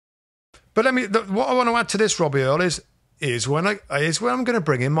But what I want to add to this, Robbie Earl, is when I'm going to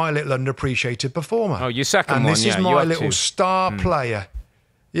bring in my little underappreciated performer. Oh, your second and one, this is my little star player.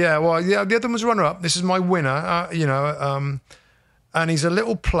 Yeah, well, the other one was runner-up. This is my winner, and he's a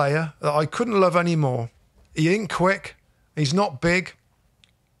little player that I couldn't love anymore. He ain't quick. He's not big.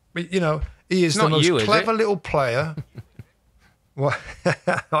 But, he is the most clever little player. Well,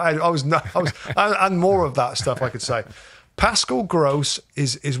 and more of that stuff I could say. Pascal Gross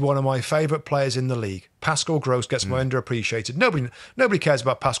is one of my favourite players in the league. Pascal Gross gets my underappreciated. Nobody cares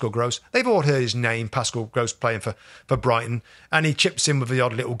about Pascal Gross. They've all heard his name, Pascal Gross, playing for Brighton, and he chips in with the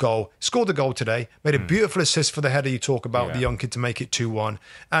odd little goal. Scored a goal today, made a beautiful assist for the header you talk about, the young kid, to make it 2-1.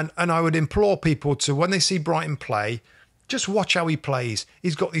 And I would implore people to, when they see Brighton play, just watch how he plays.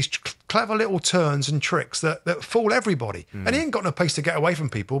 He's got these clever little turns and tricks that fool everybody. And he ain't got no pace to get away from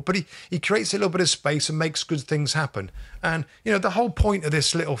people, but he creates a little bit of space and makes good things happen. And, the whole point of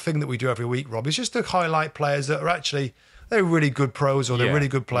this little thing that we do every week, Rob, is just to highlight players that are actually, they're really good pros or they're really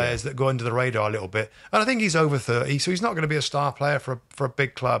good players that go under the radar a little bit. And I think he's over 30, so he's not going to be a star player for a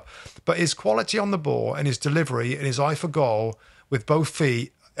big club. But his quality on the ball and his delivery and his eye for goal with both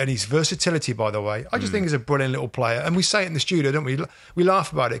feet, and his versatility, by the way, I just think he's a brilliant little player. And we say it in the studio, don't we? We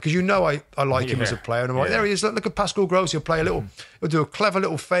laugh about it because I like him as a player. And I'm like, there he is. Look at Pascal Gross. He'll play he'll do a clever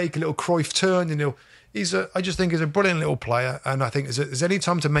little fake, a little Cruyff turn, and I just think he's a brilliant little player. And I think there's any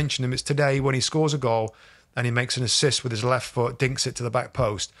time to mention him, it's today when he scores a goal and he makes an assist with his left foot, dinks it to the back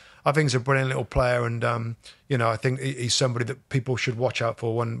post. I think he's a brilliant little player, and I think he's somebody that people should watch out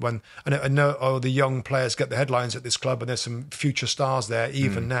for. When I know the young players get the headlines at this club, and there's some future stars there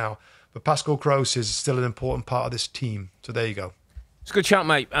even now. But Pascal Gross is still an important part of this team. So there you go. It's a good chat,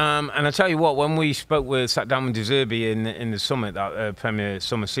 mate. And I tell you what, when we sat down with De Zerbi in the Summit, that Premier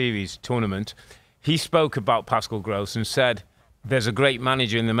Summer Series tournament, he spoke about Pascal Gross and said, there's a great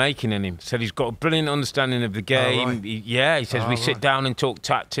manager in the making in him. Said he's got a brilliant understanding of the game. Right. He says we sit down and talk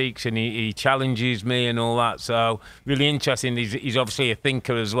tactics, and he challenges me and all that. So really interesting. He's obviously a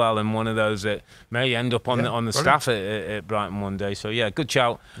thinker as well, and one of those that may end up on the staff at Brighton one day. So yeah, good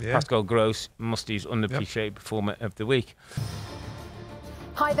shout. Yeah. Pascal Gross, Muste's underappreciated performer of the week.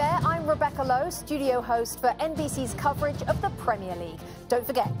 Hi there, I'm Rebecca Lowe, studio host for NBC's coverage of the Premier League. Don't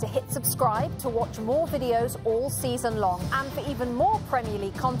forget to hit subscribe to watch more videos all season long. And for even more Premier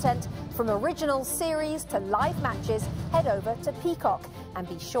League content, from original series to live matches, head over to Peacock. And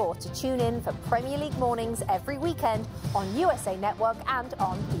be sure to tune in for Premier League mornings every weekend on USA Network and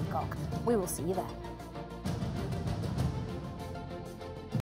on Peacock. We will see you there.